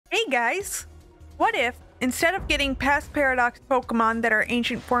guys! What if, instead of getting past paradox Pokemon that are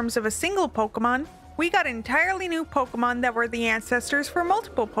ancient forms of a single Pokemon, we got entirely new Pokemon that were the ancestors for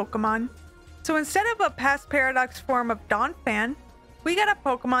multiple Pokemon? So instead of a past paradox form of Donphan, we got a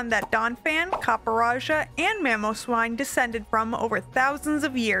Pokemon that Donphan, Copperajah, and Mamoswine descended from over thousands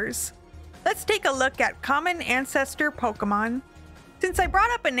of years. Let's take a look at common ancestor Pokemon. Since I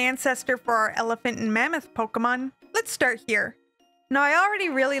brought up an ancestor for our elephant and mammoth Pokemon, let's start here. Now I already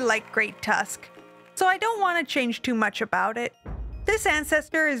really like Great Tusk, so I don't want to change too much about it. This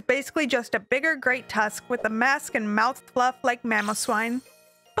ancestor is basically just a bigger Great Tusk with a mask and mouth fluff like Mamoswine.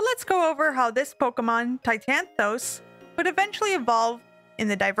 But let's go over how this Pokemon, Titanthos, would eventually evolve, in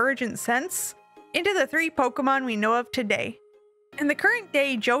the divergent sense, into the three Pokemon we know of today. In the current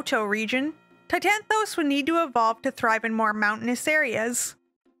day Johto region, Titanthos would need to evolve to thrive in more mountainous areas.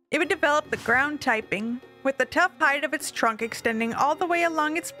 It would develop the ground typing, with the tough hide of its trunk extending all the way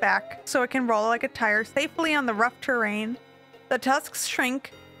along its back so it can roll like a tire safely on the rough terrain. The tusks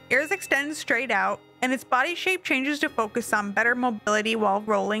shrink, ears extend straight out, and its body shape changes to focus on better mobility while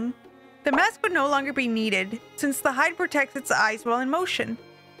rolling. The mask would no longer be needed, since the hide protects its eyes while in motion,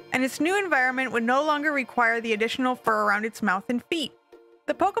 and its new environment would no longer require the additional fur around its mouth and feet.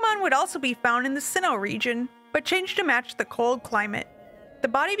 The Pokemon would also be found in the Sinnoh region, but changed to match the cold climate. The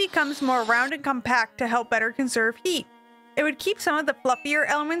body becomes more round and compact to help better conserve heat. It would keep some of the fluffier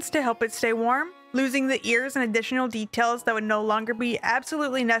elements to help it stay warm, losing the ears and additional details that would no longer be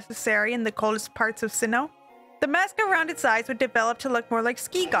absolutely necessary in the coldest parts of Sinnoh. The mask around its eyes would develop to look more like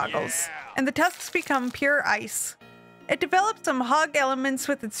ski goggles, and the tusks become pure ice. It develops some hog elements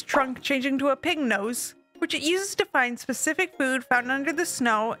with its trunk changing to a pig nose, which it uses to find specific food found under the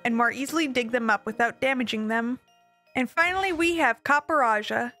snow and more easily dig them up without damaging them. And finally, we have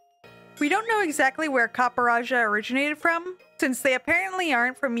Copperajah. We don't know exactly where Copperajah originated from, since they apparently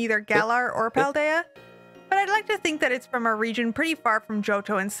aren't from either Galar or Paldea, but I'd like to think that it's from a region pretty far from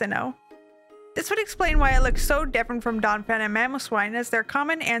Johto and Sinnoh. This would explain why it looks so different from Donphan and Mamoswine, as their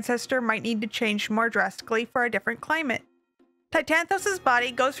common ancestor might need to change more drastically for a different climate. Titanthos' body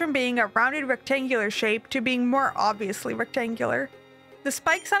goes from being a rounded rectangular shape to being more obviously rectangular. The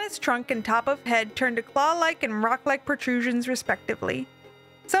spikes on its trunk and top of head turn to claw-like and rock-like protrusions respectively.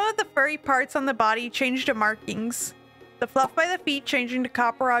 Some of the furry parts on the body change to markings, the fluff by the feet changing to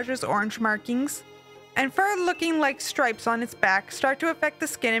Copperajah's orange markings, and fur looking like stripes on its back start to affect the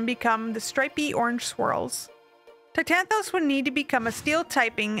skin and become the stripy orange swirls. Titanthos would need to become a steel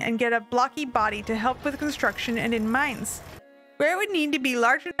typing and get a blocky body to help with construction and in mines, where it would need to be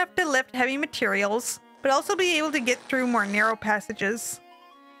large enough to lift heavy materials, but also be able to get through more narrow passages.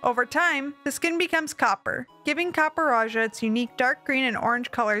 Over time, the skin becomes copper, giving Copperajah its unique dark green and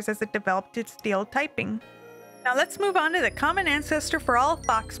orange colors as it developed its steel typing. Now let's move on to the common ancestor for all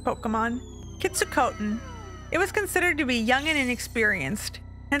fox Pokemon, Kitsukoten. It was considered to be young and inexperienced,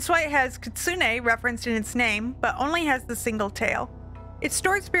 hence why it has Kitsune referenced in its name, but only has the single tail. It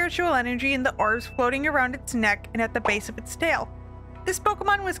stored spiritual energy in the orbs floating around its neck and at the base of its tail. This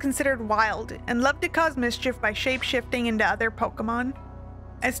Pokemon was considered wild and loved to cause mischief by shape-shifting into other Pokemon.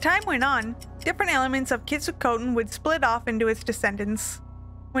 As time went on, different elements of Kitsukoten would split off into its descendants.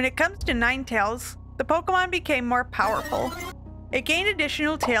 When it comes to Ninetales, the Pokemon became more powerful. It gained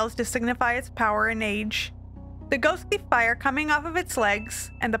additional tails to signify its power and age. The ghostly fire coming off of its legs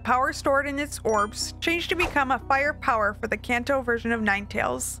and the power stored in its orbs changed to become a fire power for the Kanto version of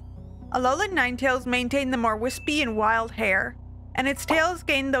Ninetales. Alolan Ninetales maintained the more wispy and wild hair, and its tails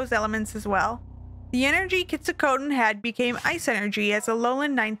gained those elements as well. The energy Kitsukoten had became ice energy as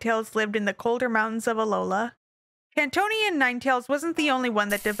Alolan Ninetales lived in the colder mountains of Alola. Cantonian Ninetales wasn't the only one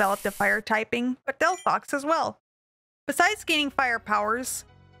that developed a fire typing, but Delphox as well. Besides gaining fire powers,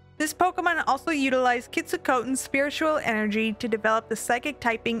 this Pokemon also utilized Kitsukoten's spiritual energy to develop the psychic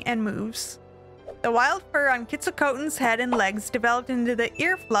typing and moves. The wild fur on Kitsukoten's head and legs developed into the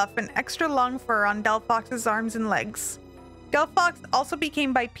ear fluff and extra long fur on Delphox's arms and legs. Delphox also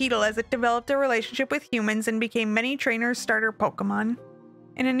became bipedal as it developed a relationship with humans and became many trainers' starter Pokemon.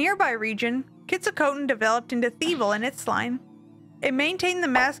 In a nearby region, Kitsukoten developed into Thievul in its line. It maintained the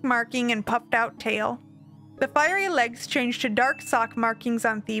mask marking and puffed out tail. The fiery legs changed to dark sock markings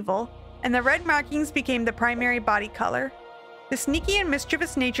on Thievul, and the red markings became the primary body color. The sneaky and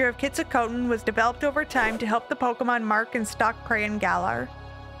mischievous nature of Kitsukoten was developed over time to help the Pokemon mark and stalk prey in Galar.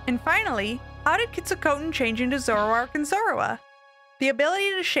 And finally, how did Kitsukoten change into Zoroark and Zorua? The ability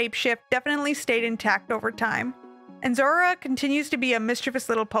to shapeshift definitely stayed intact over time, and Zoroark continues to be a mischievous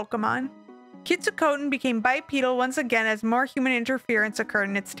little Pokemon. Kitsukoten became bipedal once again as more human interference occurred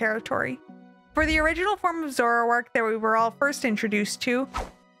in its territory. For the original form of Zoroark that we were all first introduced to,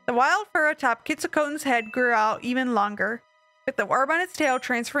 The wild fur atop Quetzalcoatl's head grew out even longer, with the orb on its tail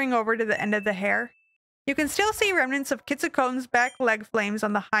transferring over to the end of the hair. You can still see remnants of Quetzalcoatl's back leg flames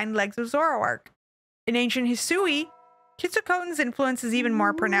on the hind legs of Zoroark. In ancient Hisui, Quetzalcoatl's influence is even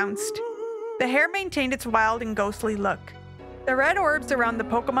more pronounced. The hair maintained its wild and ghostly look. The red orbs around the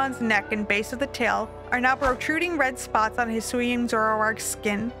Pokemon's neck and base of the tail are now protruding red spots on Hisuian Zoroark's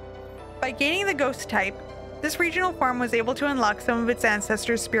skin. By gaining the ghost type, this regional form was able to unlock some of its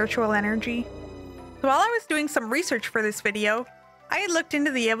ancestors' spiritual energy. So while I was doing some research for this video, I had looked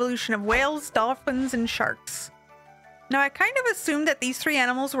into the evolution of whales, dolphins, and sharks. Now I kind of assumed that these three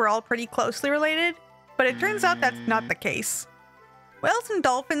animals were all pretty closely related, but it turns out that's not the case. Whales and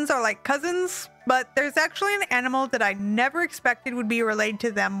dolphins are like cousins, but there's actually an animal that I never expected would be related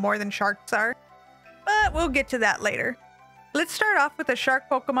to them more than sharks are. But we'll get to that later. Let's start off with the shark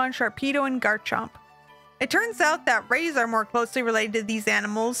Pokemon Sharpedo and Garchomp. It turns out that rays are more closely related to these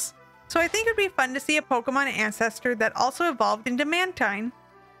animals, so I think it would be fun to see a Pokemon ancestor that also evolved into Mantine.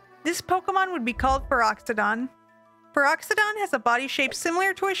 This Pokemon would be called Feroxodon. Feroxodon has a body shape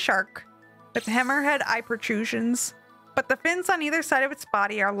similar to a shark, with hammerhead eye protrusions, but the fins on either side of its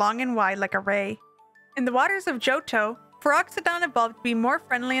body are long and wide like a ray. In the waters of Johto, Feroxodon evolved to be more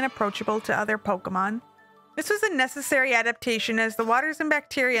friendly and approachable to other Pokemon. This was a necessary adaptation as the waters and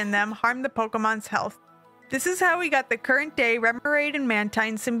bacteria in them harmed the Pokemon's health. This is how we got the current day Remoraid and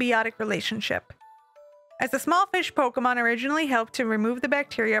Mantine symbiotic relationship. As the small fish Pokemon originally helped to remove the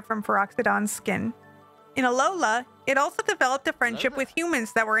bacteria from Feroxodon's skin. In Alola, it also developed a friendship with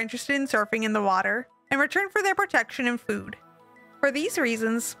humans that were interested in surfing in the water, in return for their protection and food. For these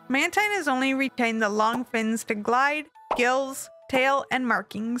reasons, Mantine has only retained the long fins to glide, gills, tail, and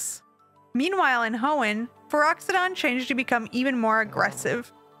markings. Meanwhile in Hoenn, Feroxodon changed to become even more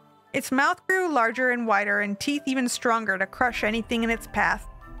aggressive. Its mouth grew larger and wider and teeth even stronger to crush anything in its path.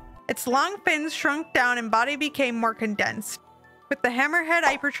 Its long fins shrunk down and body became more condensed, with the hammerhead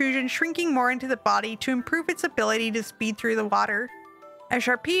eye protrusion shrinking more into the body to improve its ability to speed through the water. As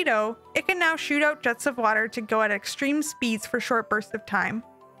Sharpedo, it can now shoot out jets of water to go at extreme speeds for short bursts of time.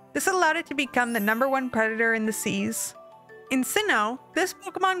 This allowed it to become the #1 predator in the seas. In Sinnoh, this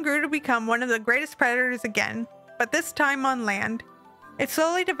Pokemon grew to become one of the greatest predators again, but this time on land. It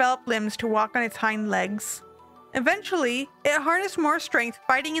slowly developed limbs to walk on its hind legs. Eventually, it harnessed more strength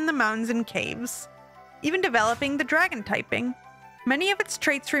fighting in the mountains and caves, even developing the dragon typing. Many of its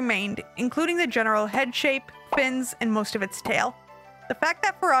traits remained, including the general head shape, fins, and most of its tail. The fact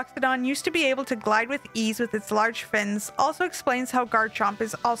that Feroxodon used to be able to glide with ease with its large fins also explains how Garchomp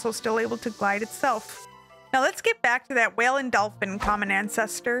is also still able to glide itself. Now let's get back to that whale and dolphin common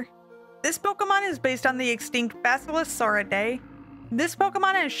ancestor. This Pokemon is based on the extinct Basilosauridae. This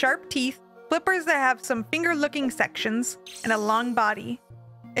Pokemon has sharp teeth, flippers that have some finger-looking sections, and a long body.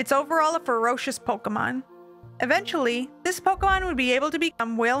 It's overall a ferocious Pokemon. Eventually, this Pokemon would be able to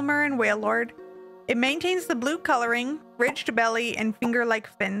become Wailmer and Wailord. It maintains the blue coloring, ridged belly, and finger-like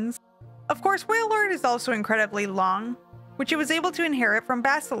fins. Of course, Wailord is also incredibly long, which it was able to inherit from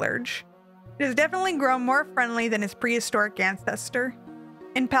Basilurge. It has definitely grown more friendly than its prehistoric ancestor.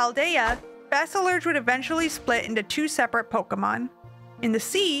 In Paldea, Basilurge would eventually split into two separate Pokemon. In the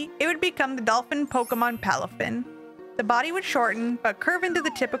sea, it would become the dolphin Pokemon Palafin. The body would shorten, but curve into the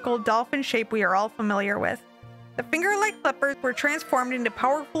typical dolphin shape we are all familiar with. The finger-like flippers were transformed into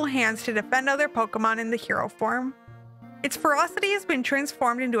powerful hands to defend other Pokemon in the hero form. Its ferocity has been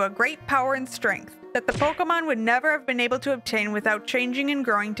transformed into a great power and strength that the Pokemon would never have been able to obtain without changing and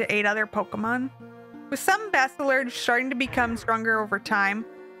growing to aid other Pokemon. With some Basilurge starting to become stronger over time,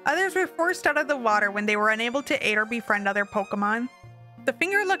 others were forced out of the water when they were unable to aid or befriend other Pokemon. The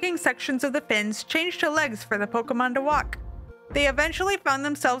finger-looking sections of the fins changed to legs for the Pokemon to walk. They eventually found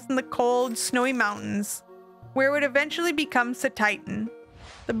themselves in the cold, snowy mountains, where it would eventually become Satitan.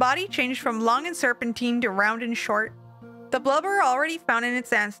 The body changed from long and serpentine to round and short. The blubber already found in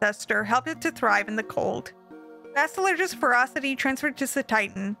its ancestor helped it to thrive in the cold. Basilurge's ferocity transferred to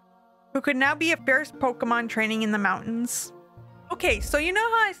Satitan, who could now be a fierce Pokemon training in the mountains. Okay, so you know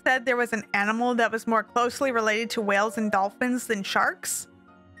how I said there was an animal that was more closely related to whales and dolphins than sharks?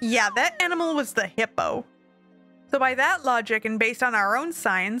 Yeah, that animal was the hippo. So by that logic and based on our own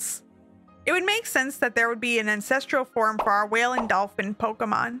science, it would make sense that there would be an ancestral form for our whale and dolphin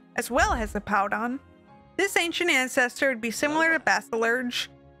Pokemon, as well as a Hippowdon. This ancient ancestor would be similar to Basilurge,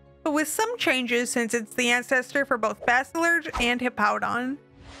 but with some changes since it's the ancestor for both Basilurge and Hippowdon.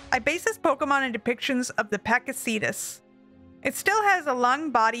 I base this Pokemon on depictions of the Pakicetus. It still has a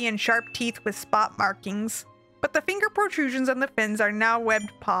long body and sharp teeth with spot markings, but the finger protrusions on the fins are now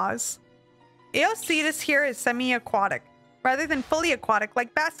webbed paws. Eocetus here is semi-aquatic. rather than fully aquatic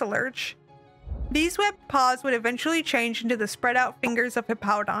like Basilarge. These webbed paws would eventually change into the spread-out fingers of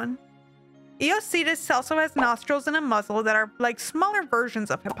Hippowdon. Eocetus also has nostrils and a muzzle that are like smaller versions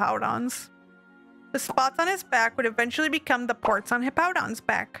of Hippowdon's. The spots on his back would eventually become the ports on Hippowdon's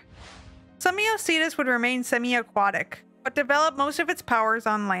back. Some Eocetus would remain semi-aquatic, but develop most of its powers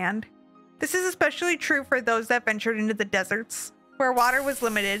on land. This is especially true for those that ventured into the deserts, where water was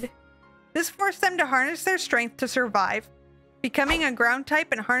limited. This forced them to harness their strength to survive, becoming a ground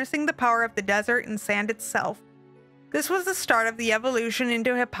type and harnessing the power of the desert and sand itself. This was the start of the evolution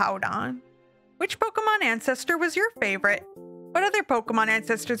into Hippowdon. Which Pokemon ancestor was your favorite? What other Pokemon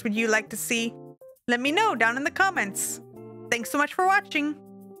ancestors would you like to see? Let me know down in the comments. Thanks so much for watching.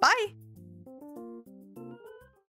 Bye!